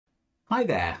Hi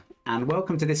there, and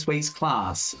welcome to this week's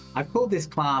class. I've called this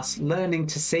class Learning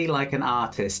to See Like an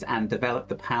Artist and Develop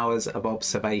the Powers of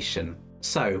Observation.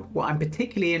 So, what I'm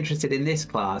particularly interested in this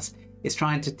class is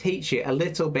trying to teach you a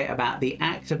little bit about the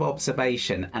act of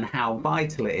observation and how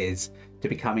vital it is to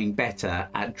becoming better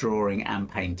at drawing and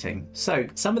painting. So,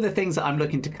 some of the things that I'm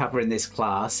looking to cover in this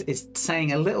class is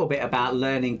saying a little bit about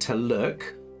learning to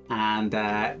look. And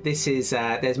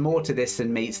there's more to this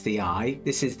than meets the eye.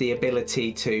 This is the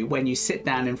ability to, when you sit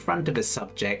down in front of a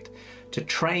subject, to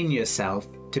train yourself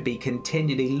to be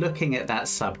continually looking at that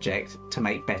subject to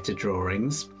make better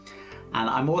drawings. And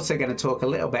I'm also going to talk a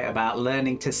little bit about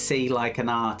learning to see like an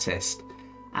artist.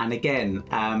 And again,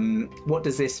 what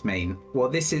does this mean? Well,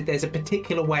 there's a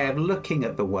particular way of looking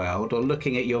at the world or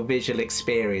looking at your visual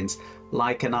experience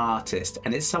like an artist,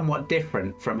 and it's somewhat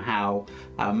different from how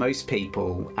most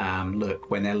people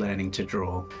look when they're learning to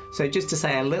draw. So just to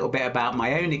say a little bit about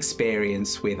my own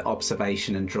experience with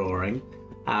observation and drawing,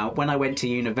 when I went to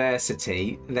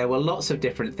university, there were lots of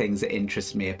different things that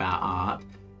interested me about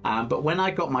art, but when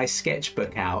I got my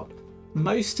sketchbook out,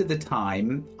 most of the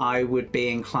time I would be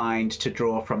inclined to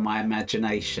draw from my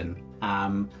imagination.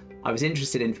 I was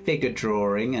interested in figure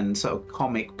drawing and sort of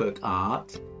comic book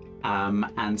art.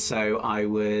 And so I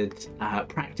would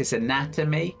practice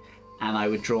anatomy, and I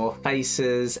would draw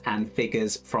faces and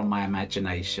figures from my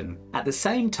imagination. At the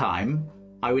same time,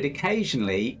 I would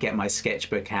occasionally get my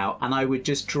sketchbook out and I would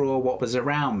just draw what was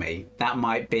around me. That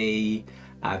might be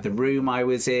the room I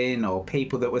was in or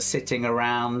people that were sitting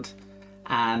around,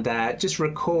 and just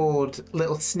record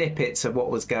little snippets of what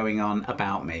was going on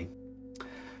about me.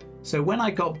 So when I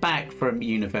got back from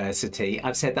university,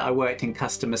 I've said that I worked in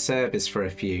customer service for a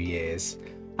few years.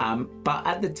 But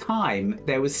at the time,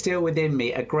 there was still within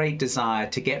me a great desire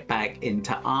to get back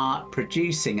into art,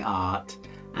 producing art,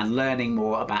 and learning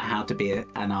more about how to be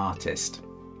an artist.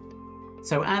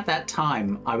 So at that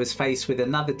time, I was faced with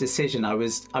another decision. I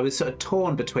was sort of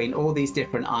torn between all these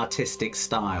different artistic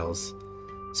styles.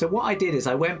 So what I did is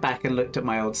I went back and looked at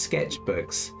my old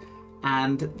sketchbooks,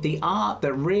 and the art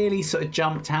that really sort of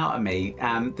jumped out at me,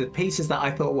 the pieces that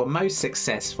I thought were most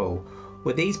successful,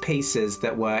 were these pieces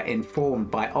that were informed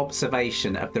by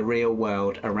observation of the real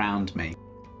world around me.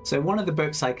 So one of the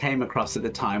books I came across at the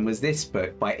time was this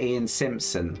book by Ian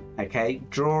Simpson, okay,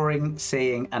 Drawing,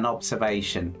 Seeing and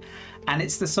Observation. And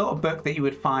it's the sort of book that you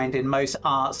would find in most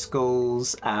art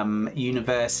schools,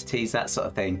 universities, that sort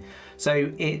of thing.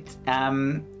 So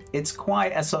it's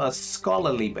quite a sort of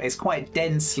scholarly, but it's quite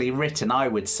densely written, I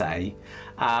would say,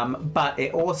 but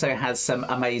it also has some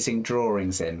amazing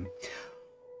drawings in.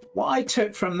 What I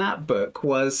took from that book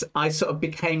was I sort of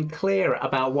became clearer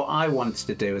about what I wanted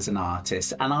to do as an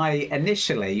artist, and I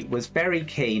initially was very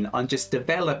keen on just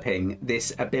developing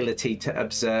this ability to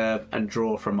observe and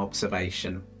draw from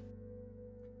observation.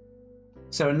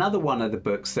 So another one of the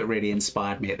books that really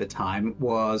inspired me at the time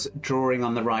was Drawing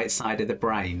on the Right Side of the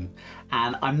Brain.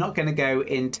 And I'm not going to go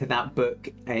into that book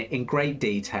in great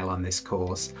detail on this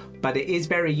course, but it is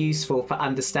very useful for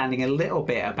understanding a little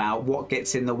bit about what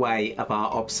gets in the way of our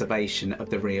observation of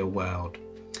the real world.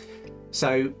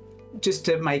 So just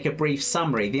to make a brief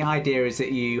summary, the idea is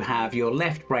that you have your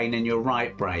left brain and your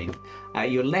right brain.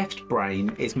 Your left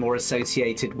brain is more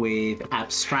associated with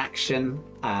abstraction,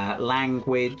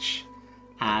 language,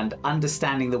 and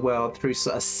understanding the world through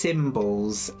sort of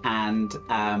symbols and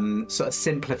sort of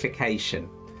simplification.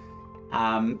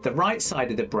 The right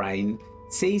side of the brain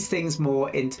sees things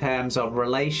more in terms of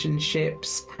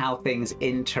relationships, how things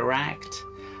interact.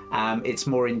 It's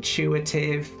more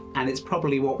intuitive, and it's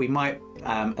probably what we might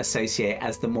associate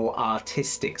as the more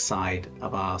artistic side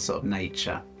of our sort of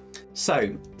nature.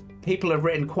 So people have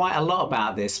written quite a lot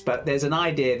about this, but there's an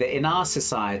idea that in our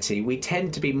society, we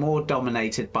tend to be more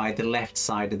dominated by the left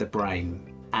side of the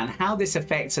brain. And how this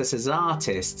affects us as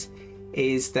artists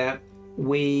is that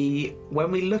when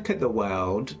we look at the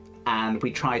world and we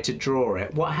try to draw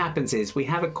it, what happens is we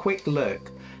have a quick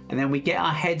look and then we get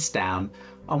our heads down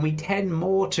and we tend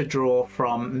more to draw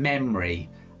from memory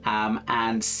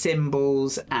and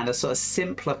symbols and a sort of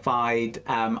simplified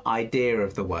idea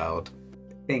of the world.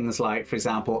 Things like, for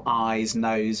example, eyes,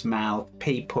 nose, mouth,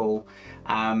 people.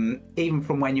 Even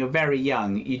from when you're very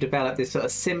young, you develop this sort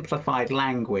of simplified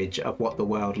language of what the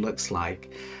world looks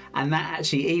like. And that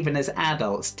actually, even as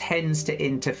adults, tends to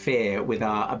interfere with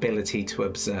our ability to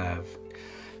observe.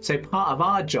 So part of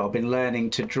our job in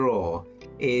learning to draw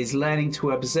is learning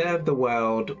to observe the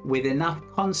world with enough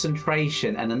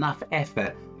concentration and enough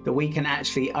effort that we can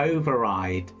actually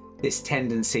override this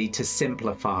tendency to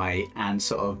simplify and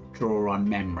sort of draw on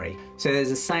memory. So there's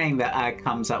a saying that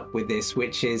comes up with this,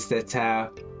 which is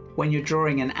that when you're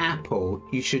drawing an apple,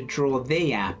 you should draw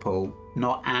the apple,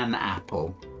 not an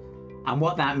apple. And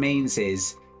what that means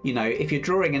is, you know, if you're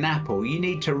drawing an apple, you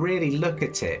need to really look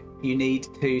at it. You need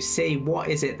to see what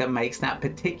is it that makes that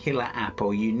particular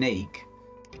apple unique.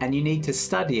 And you need to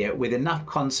study it with enough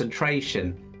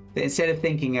concentration that instead of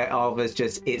thinking of as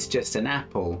it's just an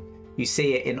apple, you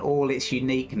see it in all its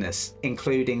uniqueness,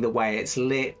 including the way it's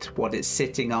lit, what it's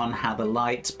sitting on, how the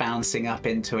light's bouncing up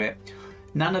into it.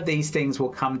 None of these things will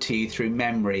come to you through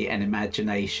memory and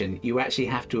imagination. You actually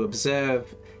have to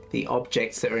observe the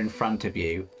objects that are in front of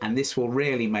you, and this will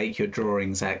really make your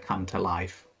drawings come to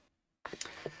life.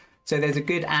 So there's a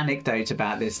good anecdote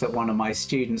about this that one of my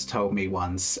students told me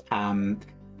once, and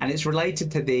it's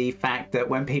related to the fact that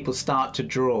when people start to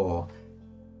draw,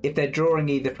 if they're drawing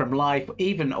either from life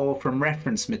or from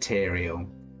reference material,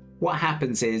 what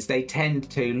happens is they tend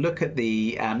to look at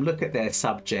their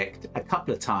subject a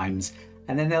couple of times,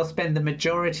 and then they'll spend the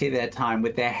majority of their time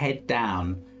with their head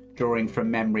down, drawing from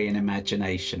memory and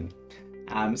imagination.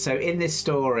 So in this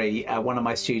story, one of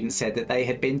my students said that they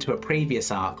had been to a previous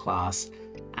art class,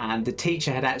 and the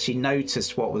teacher had actually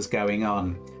noticed what was going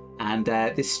on. And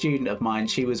this student of mine,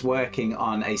 she was working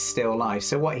on a still life.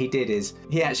 So what he did is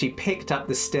he actually picked up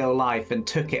the still life and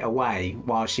took it away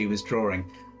while she was drawing.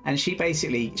 And she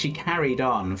carried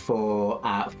on for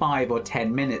 5 or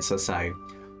 10 minutes or so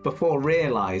before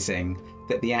realizing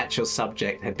that the actual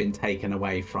subject had been taken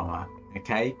away from her.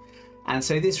 Okay. And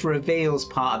so this reveals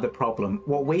part of the problem.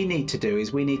 What we need to do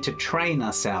is we need to train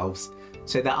ourselves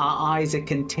so that our eyes are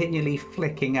continually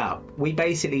flicking up. We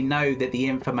basically know that the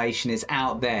information is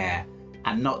out there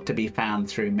and not to be found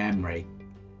through memory.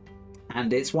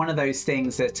 And it's one of those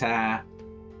things that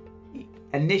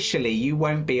initially you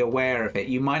won't be aware of it.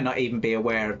 You might not even be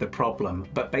aware of the problem.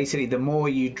 But basically the more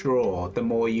you draw, the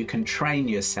more you can train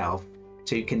yourself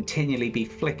to continually be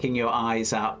flicking your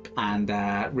eyes up and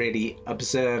really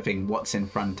observing what's in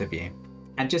front of you.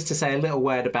 And just to say a little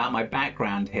word about my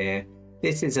background here,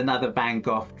 this is another Van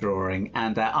Gogh drawing,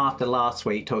 and after last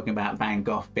week talking about Van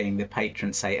Gogh being the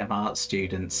patron saint of art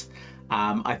students,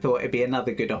 I thought it'd be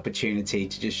another good opportunity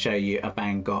to just show you a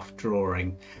Van Gogh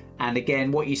drawing. And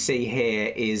again, what you see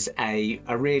here is a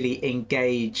really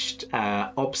engaged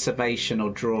observational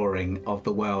drawing of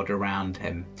the world around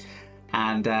him.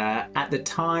 And at the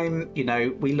time, you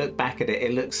know, we look back at it,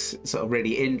 it looks sort of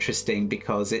really interesting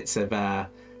because it's of a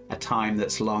time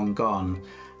that's long gone.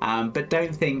 But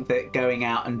don't think that going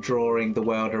out and drawing the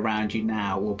world around you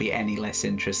now will be any less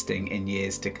interesting in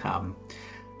years to come.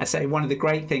 I say one of the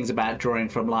great things about drawing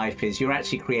from life is you're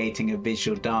actually creating a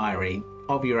visual diary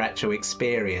of your actual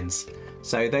experience.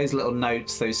 So those little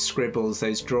notes, those scribbles,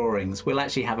 those drawings will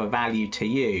actually have a value to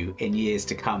you in years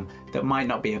to come that might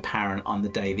not be apparent on the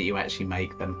day that you actually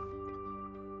make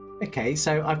them. Okay,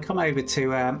 so I've come over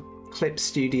to Clip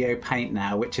Studio Paint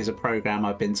now, which is a program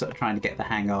I've been sort of trying to get the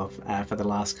hang of for the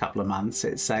last couple of months.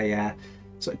 It's a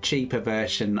sort of cheaper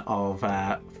version of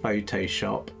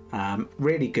Photoshop.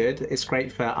 Really good. It's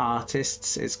great for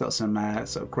artists. It's got some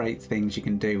sort of great things you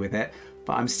can do with it,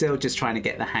 but I'm still just trying to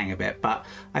get the hang of it. But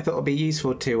I thought it'd be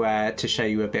useful to show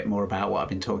you a bit more about what I've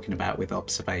been talking about with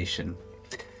observation.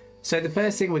 So the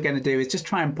first thing we're going to do is just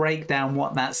try and break down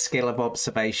what that skill of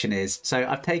observation is. So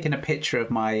I've taken a picture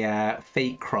of my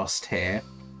feet crossed here,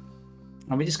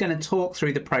 and we're just going to talk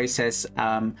through the process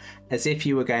as if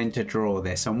you were going to draw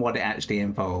this and what it actually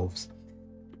involves.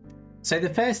 So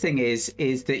the first thing is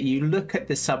that you look at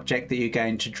the subject that you're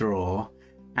going to draw,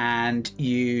 and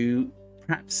you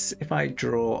perhaps, if I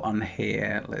draw on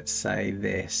here, let's say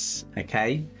this,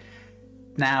 okay?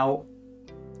 Now,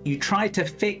 you try to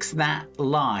fix that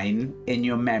line in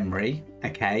your memory,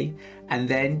 okay? And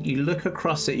then you look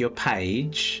across at your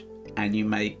page and you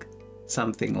make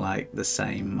something like the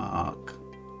same mark,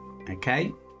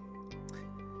 okay?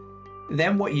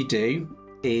 Then what you do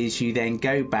is you then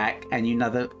go back and you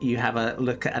have a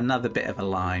look at another bit of a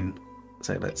line.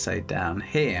 So let's say down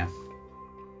here.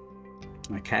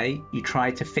 Okay, you try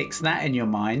to fix that in your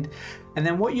mind, and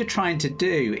then what you're trying to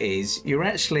do is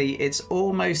it's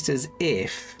almost as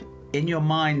if in your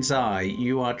mind's eye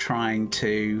you're trying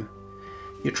to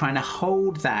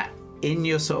hold that in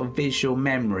your sort of visual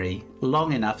memory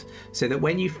long enough so that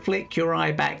when you flick your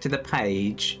eye back to the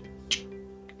page,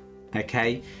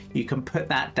 okay, you can put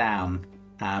that down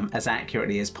as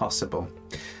accurately as possible.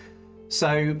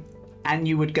 So, and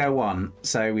you would go on,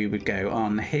 so we would go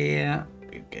on here,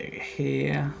 we go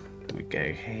here, we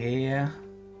go here,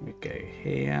 we go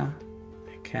here,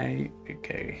 okay, we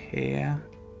go here,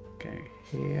 go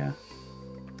here,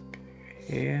 go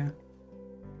here,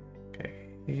 go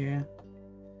here,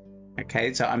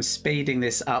 Okay, so I'm speeding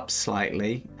this up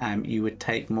slightly. You would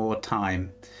take more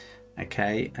time.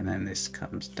 Okay, and then this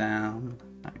comes down,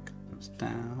 that comes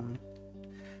down,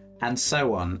 and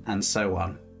so on and so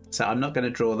on. So I'm not going to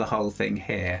draw the whole thing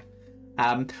here.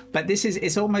 But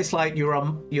it's almost like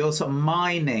you're sort of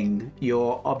mining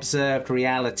your observed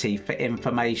reality for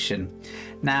information.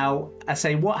 Now, I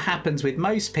say what happens with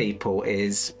most people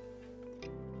is,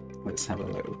 let's have a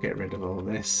look, we'll get rid of all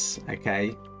this,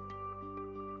 okay.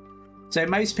 So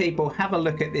most people have a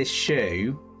look at this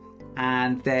shoe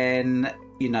and then,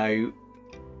 you know,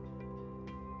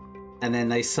 and then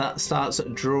they start sort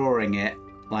of drawing it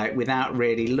like without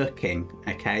really looking,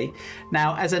 okay.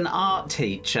 Now, as an art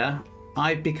teacher,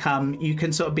 you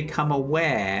can sort of become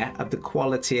aware of the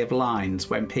quality of lines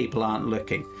when people aren't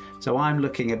looking. So I'm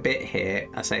looking a bit here.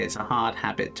 I say it's a hard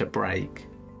habit to break.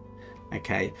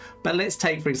 Okay, but let's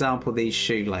take, for example, these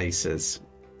shoelaces.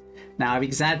 Now I've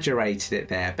exaggerated it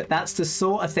there, but that's the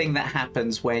sort of thing that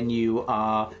happens when you're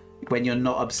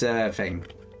not observing.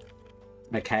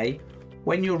 Okay,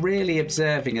 when you're really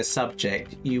observing a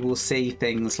subject, you will see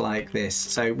things like this.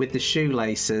 So with the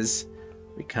shoelaces,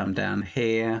 we come down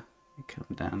here, we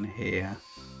come down here,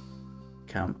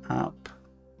 come up,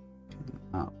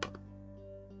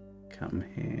 come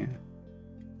here,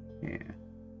 here.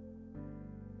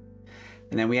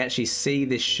 And then we actually see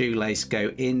this shoelace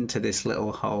go into this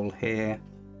little hole here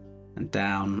and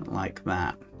down like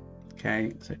that.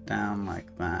 Okay, so down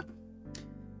like that.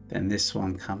 Then this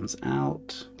one comes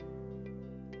out,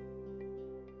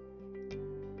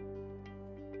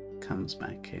 comes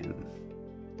back in.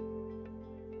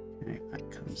 Okay, that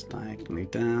comes diagonally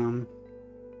down.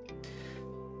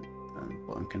 And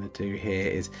what I'm going to do here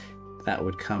is that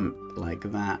would come like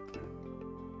that.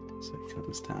 So it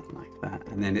comes down like that,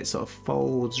 and then it sort of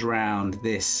folds round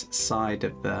this side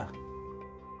of the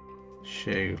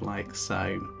shoe like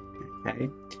so. Okay,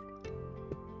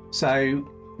 so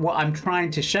what I'm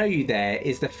trying to show you there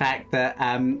is the fact that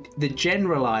the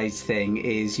generalized thing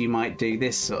is you might do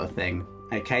this sort of thing.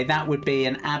 Okay, that would be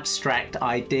an abstract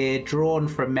idea drawn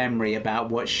from memory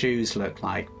about what shoes look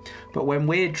like. But when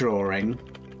we're drawing,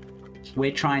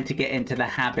 we're trying to get into the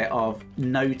habit of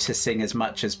noticing as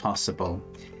much as possible.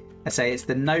 I say it's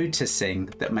the noticing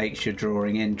that makes your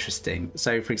drawing interesting.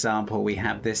 So for example, we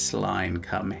have this line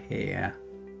come here.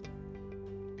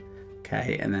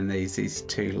 Okay, and then these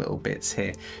two little bits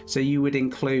here. So you would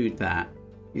include that.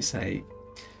 You say,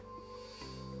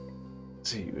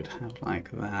 so you would have like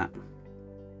that.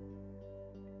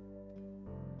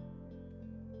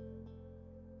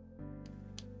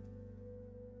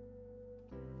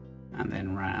 And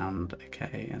then round,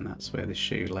 okay, and that's where the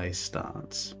shoelace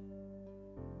starts.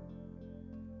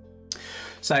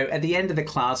 So at the end of the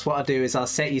class, what I'll do is I'll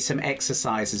set you some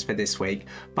exercises for this week,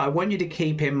 but I want you to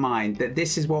keep in mind that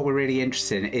this is what we're really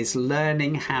interested in, is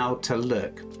learning how to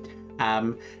look.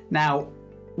 Now,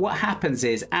 what happens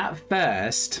is at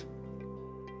first,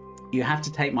 you have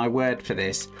to take my word for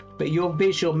this, but your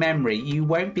visual memory, you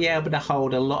won't be able to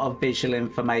hold a lot of visual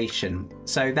information.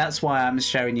 So that's why I'm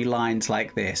showing you lines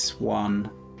like this. 1,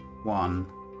 1,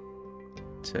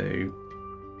 2,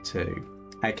 2.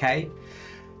 Okay?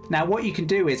 Now what you can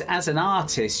do is, as an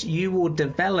artist, you will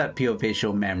develop your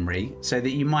visual memory so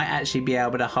that you might actually be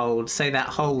able to hold, say, that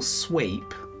whole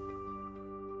sweep.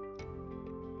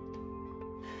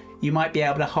 You might be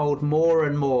able to hold more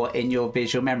and more in your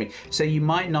visual memory. So you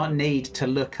might not need to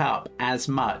look up as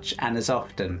much and as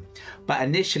often. But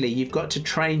initially you've got to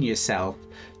train yourself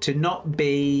to not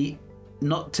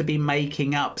to be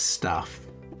making up stuff,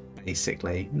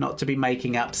 basically. Not to be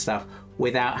making up stuff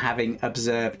without having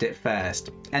observed it first.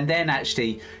 And then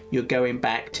actually you're going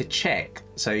back to check.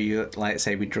 So you, like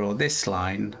say we draw this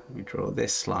line,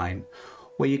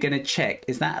 well, you're going to check,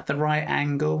 is that at the right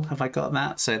angle? Have I got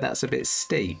that? So that's a bit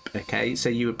steep, okay? So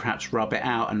you would perhaps rub it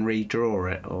out and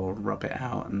redraw it, or rub it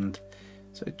out and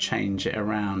sort of change it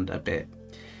around a bit.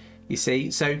 You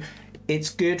see, so it's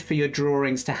good for your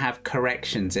drawings to have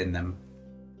corrections in them.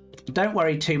 Don't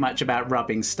worry too much about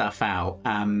rubbing stuff out.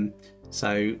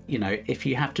 So, you know, if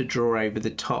you have to draw over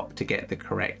the top to get the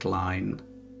correct line,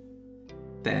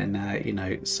 then, you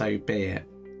know, so be it.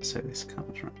 So this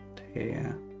comes right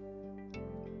here.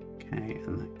 Okay,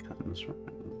 and that comes right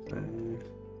there.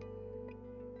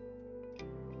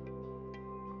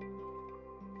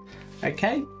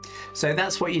 Okay, so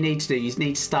that's what you need to do. You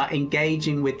need to start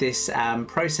engaging with this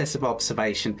process of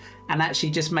observation and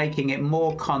actually just making it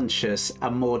more conscious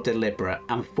and more deliberate,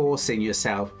 and forcing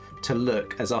yourself to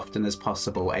look as often as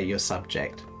possible at your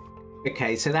subject.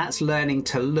 Okay, so that's learning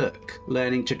to look,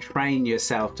 learning to train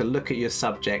yourself to look at your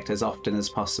subject as often as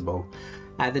possible.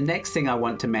 The next thing I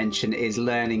want to mention is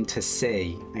learning to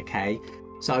see, okay?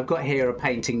 So I've got here a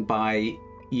painting by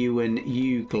Ewan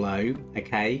Uglow,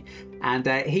 okay? And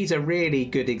he's a really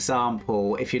good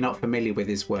example, if you're not familiar with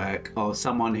his work, of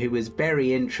someone who was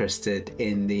very interested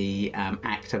in the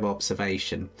act of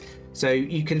observation. So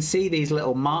you can see these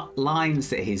little lines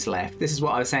that he's left. This is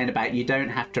what I was saying about you don't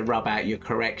have to rub out your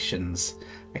corrections.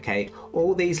 Okay,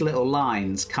 all these little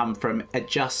lines come from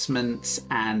adjustments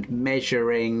and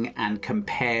measuring and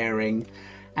comparing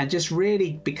and just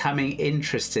really becoming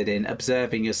interested in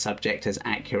observing your subject as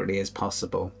accurately as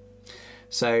possible.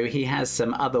 So he has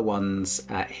some other ones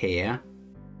here.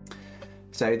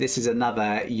 So this is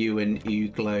another Ewan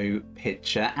Uglow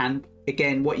picture, and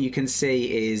again what you can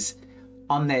see is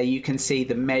on there you can see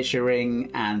the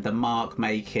measuring and the mark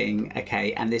making,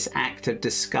 okay, and this act of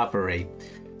discovery.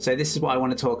 So this is what I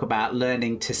want to talk about,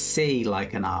 learning to see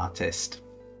like an artist.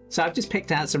 So I've just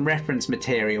picked out some reference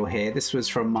material here. This was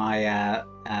from my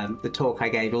the talk I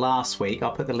gave last week.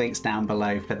 I'll put the links down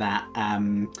below for that,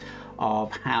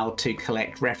 of how to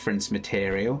collect reference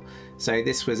material. So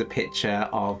this was a picture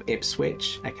of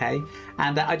Ipswich, okay?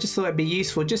 And I just thought it'd be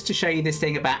useful just to show you this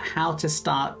thing about how to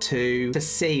start to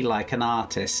see like an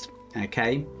artist,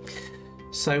 okay?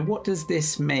 So what does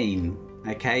this mean,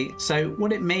 okay? So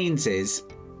what it means is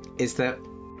that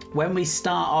when we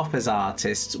start off as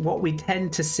artists, what we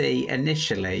tend to see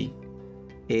initially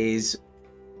is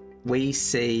we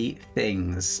see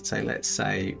things. So let's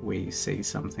say we see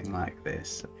something like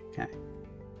this, okay?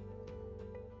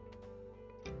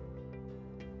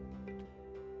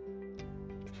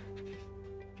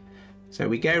 So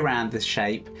we go around the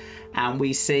shape and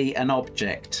we see an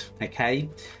object, okay?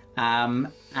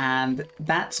 And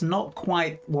that's not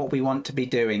quite what we want to be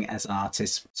doing as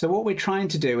artists. So what we're trying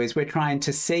to do is we're trying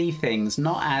to see things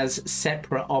not as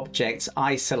separate objects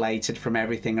isolated from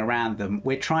everything around them.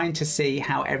 We're trying to see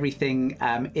how everything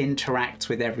interacts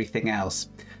with everything else.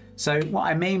 So what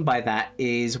I mean by that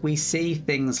is we see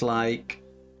things like,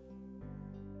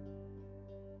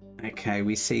 okay,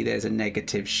 we see there's a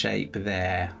negative shape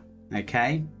there,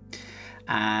 okay?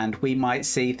 And we might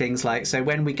see things like, so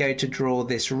when we go to draw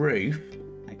this roof,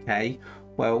 okay,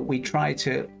 well, we try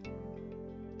to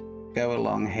go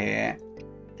along here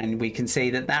and we can see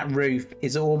that that roof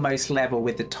is almost level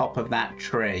with the top of that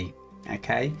tree,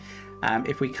 okay?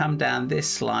 If we come down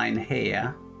this line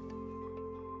here,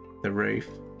 the roof,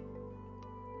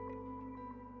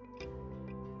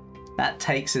 that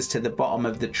takes us to the bottom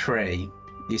of the tree.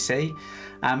 You see?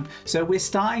 So we're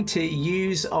starting to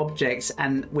use objects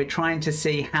and we're trying to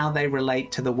see how they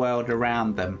relate to the world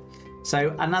around them.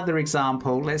 So another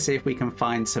example, let's see if we can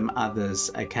find some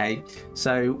others, okay?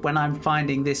 So when I'm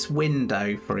finding this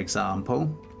window, for example,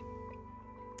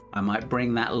 I might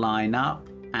bring that line up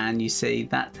and you see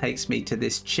that takes me to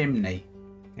this chimney,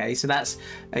 okay? So that's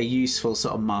a useful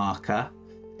sort of marker.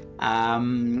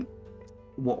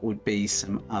 What would be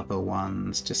some other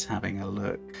ones? Just having a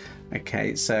look.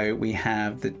 Okay, so we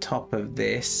have the top of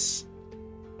this.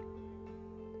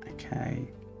 Okay.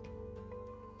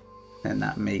 Then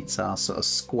that meets our sort of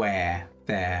square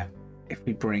there. If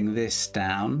we bring this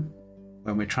down,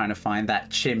 when we're trying to find that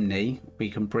chimney,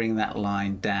 we can bring that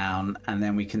line down and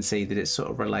then we can see that it sort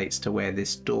of relates to where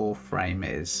this door frame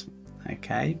is.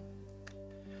 Okay.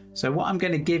 So what I'm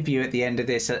going to give you at the end of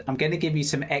this, I'm going to give you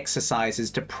some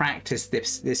exercises to practice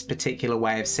this particular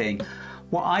way of seeing.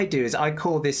 What I do is I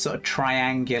call this sort of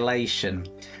triangulation.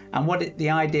 And what the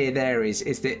idea there is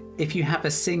that if you have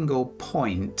a single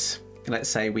point, let's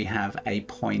say we have a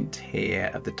point here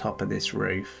at the top of this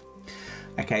roof,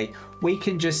 okay, we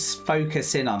can just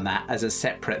focus in on that as a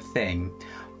separate thing.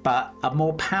 But a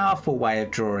more powerful way of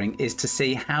drawing is to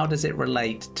see how does it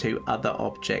relate to other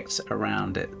objects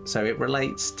around it. So it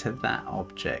relates to that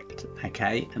object,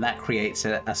 okay? And that creates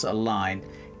a sort of line.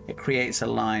 It creates a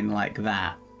line like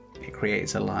that. It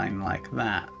creates a line like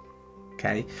that,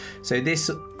 okay? So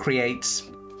this creates,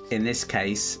 in this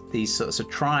case, these sorts of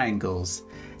triangles.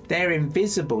 They're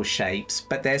invisible shapes,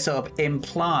 but they're sort of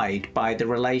implied by the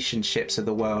relationships of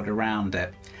the world around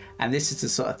it. And this is the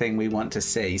sort of thing we want to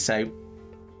see. So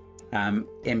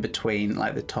in between,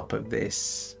 like the top of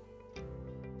this,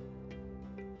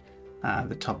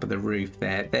 the top of the roof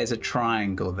there's a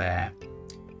triangle there.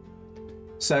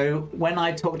 So when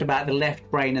I talked about the left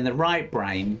brain and the right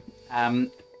brain,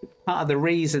 part of the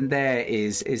reason there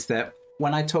is that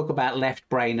when I talk about left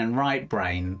brain and right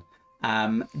brain,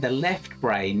 the left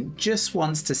brain just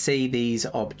wants to see these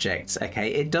objects,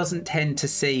 okay? It doesn't tend to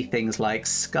see things like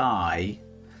sky.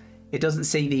 It doesn't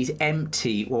see these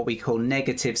empty, what we call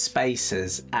negative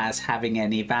spaces, as having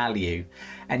any value.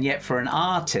 And yet for an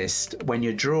artist, when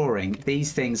you're drawing,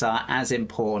 these things are as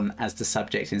important as the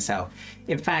subject himself.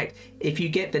 In fact, if you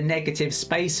get the negative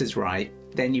spaces right,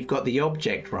 then you've got the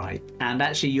object right. And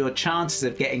actually your chances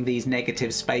of getting these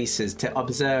negative spaces, to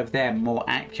observe them more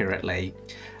accurately.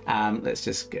 Let's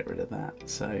just get rid of that.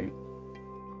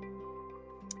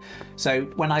 So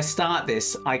when I start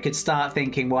this, I could start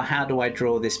thinking, well, how do I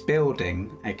draw this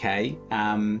building? Okay.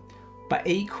 But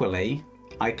equally,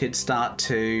 I could start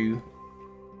to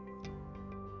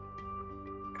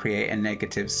create a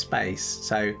negative space.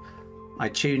 So I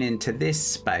tune into this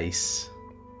space.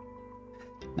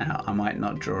 Now, I might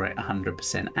not draw it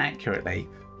 100% accurately,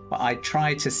 but I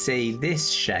try to see this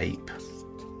shape,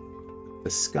 the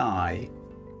sky,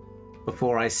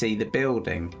 before I see the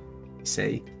building, you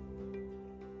see?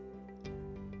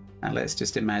 Now let's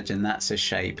just imagine that's a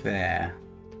shape there.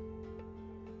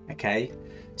 Okay,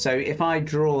 so if I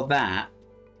draw that,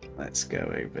 let's go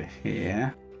over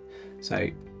here. So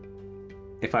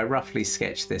if I roughly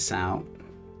sketch this out,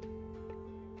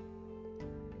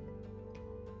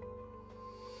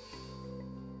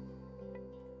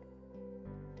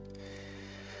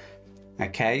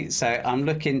 okay, so I'm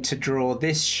looking to draw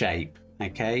this shape.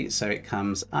 Okay, so it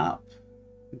comes up,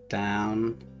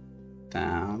 down,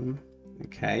 down.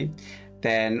 Okay,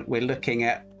 then we're looking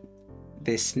at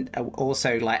this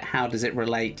also, like how does it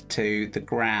relate to the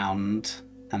ground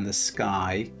and the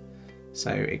sky?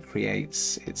 So it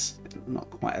creates, it's not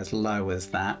quite as low as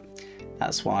that.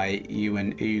 That's why you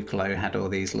and Uglo had all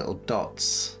these little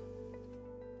dots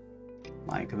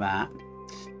like that.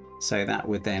 So that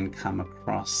would then come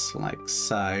across like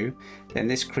so. Then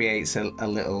this creates a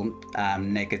little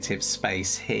negative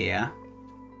space here.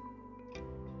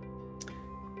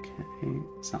 Okay,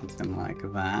 something like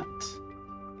that.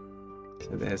 So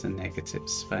there's a negative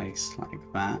space like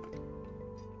that.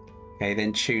 Okay,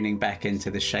 then tuning back into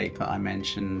the shape that I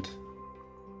mentioned.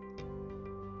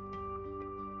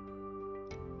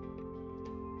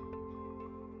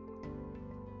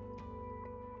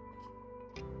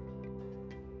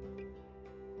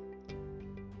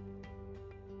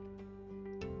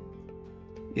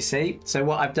 You see, so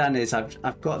what I've done is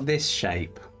I've got this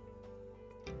shape.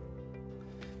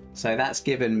 So that's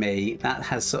given me, that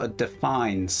has sort of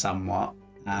defined somewhat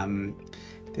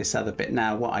this other bit.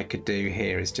 Now what I could do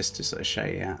here is just to sort of show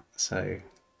you. So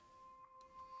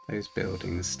those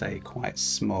buildings stay quite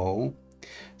small.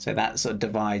 So that sort of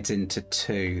divides into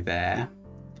two there,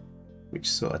 which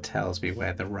sort of tells me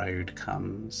where the road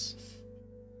comes,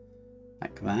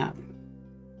 like that.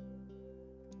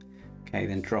 Okay,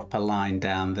 then drop a line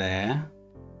down there.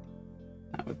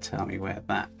 That would tell me where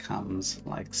that comes,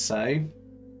 like so.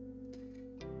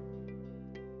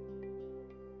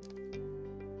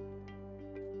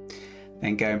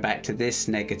 Then going back to this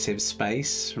negative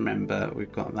space, remember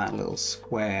we've got that little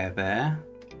square there.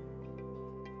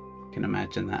 You can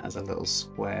imagine that as a little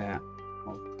square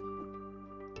of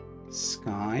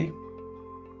sky.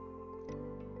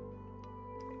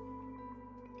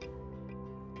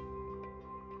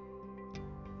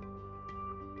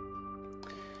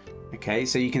 Okay,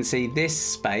 so you can see this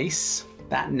space,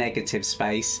 that negative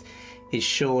space, is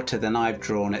shorter than I've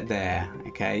drawn it there.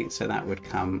 Okay, so that would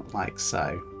come like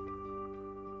so.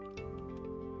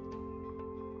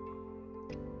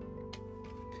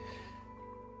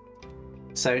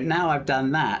 So now I've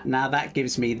done that, now that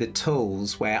gives me the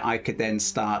tools where I could then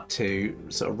start to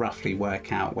sort of roughly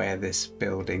work out where this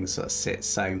building sort of sits.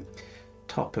 So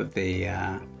top of the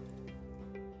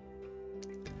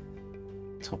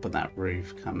top of that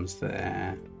roof comes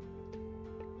there.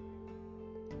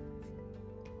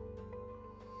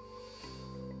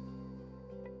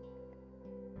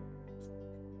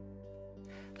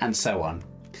 And so on.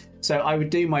 So I would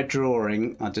do my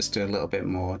drawing, I'll just do a little bit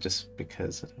more just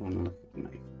because I don't want to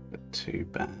make it look too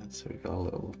bad. So we've got a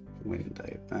little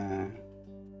window there.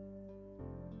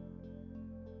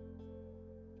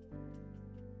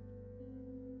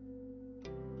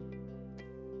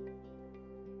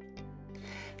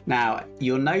 Now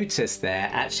you'll notice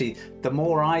there, actually, the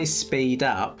more I speed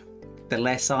up, the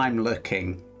less I'm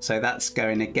looking. So that's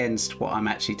going against what I'm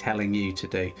actually telling you to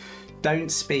do.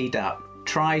 Don't speed up.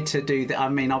 Try to do that. I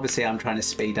mean, obviously I'm trying to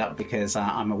speed up because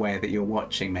I'm aware that you're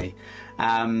watching me,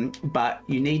 but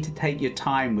you need to take your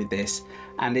time with this,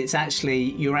 and it's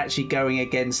actually, you're actually going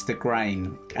against the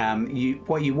grain.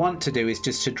 What you want to do is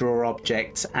just to draw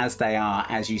objects as they are,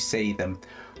 as you see them,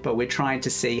 but we're trying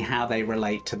to see how they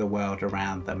relate to the world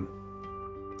around them.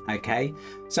 Okay,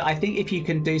 so I think if you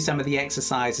can do some of the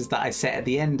exercises that I set at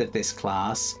the end of this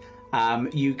class,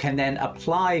 You can then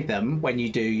apply them when you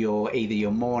do either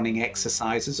your morning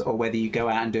exercises or whether you go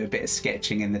out and do a bit of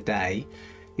sketching in the day.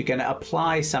 You're going to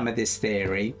apply some of this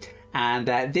theory, and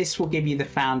this will give you the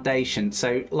foundation.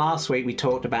 So last week we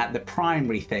talked about the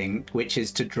primary thing, which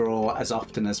is to draw as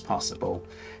often as possible,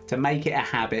 to make it a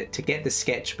habit, to get the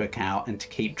sketchbook out and to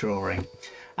keep drawing.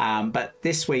 But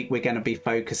this week we're going to be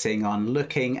focusing on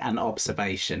looking and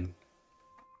observation.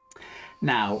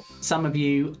 Now, some of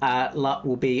you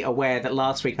will be aware that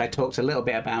last week I talked a little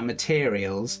bit about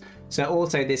materials. So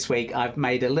also this week I've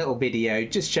made a little video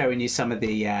just showing you some of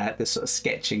the sort of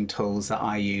sketching tools that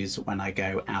I use when I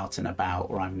go out and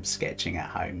about or I'm sketching at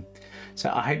home.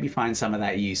 So I hope you find some of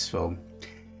that useful.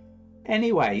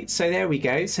 Anyway, so there we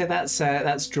go. So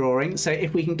that's drawing. So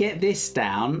if we can get this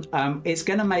down, it's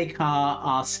going to make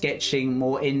our sketching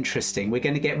more interesting. We're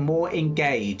going to get more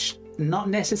engaged, not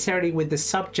necessarily with the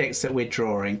subjects that we're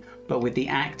drawing, but with the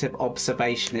act of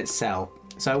observation itself.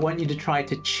 So I want you to try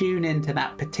to tune into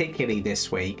that particularly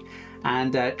this week,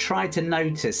 and try to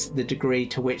notice the degree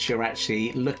to which you're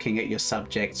actually looking at your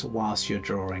subjects whilst you're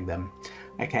drawing them.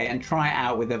 Okay, and try it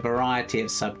out with a variety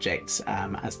of subjects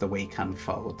as the week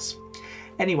unfolds.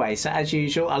 Anyway, so as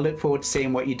usual, I look forward to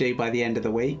seeing what you do by the end of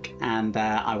the week, and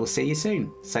I will see you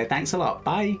soon. So thanks a lot.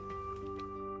 Bye.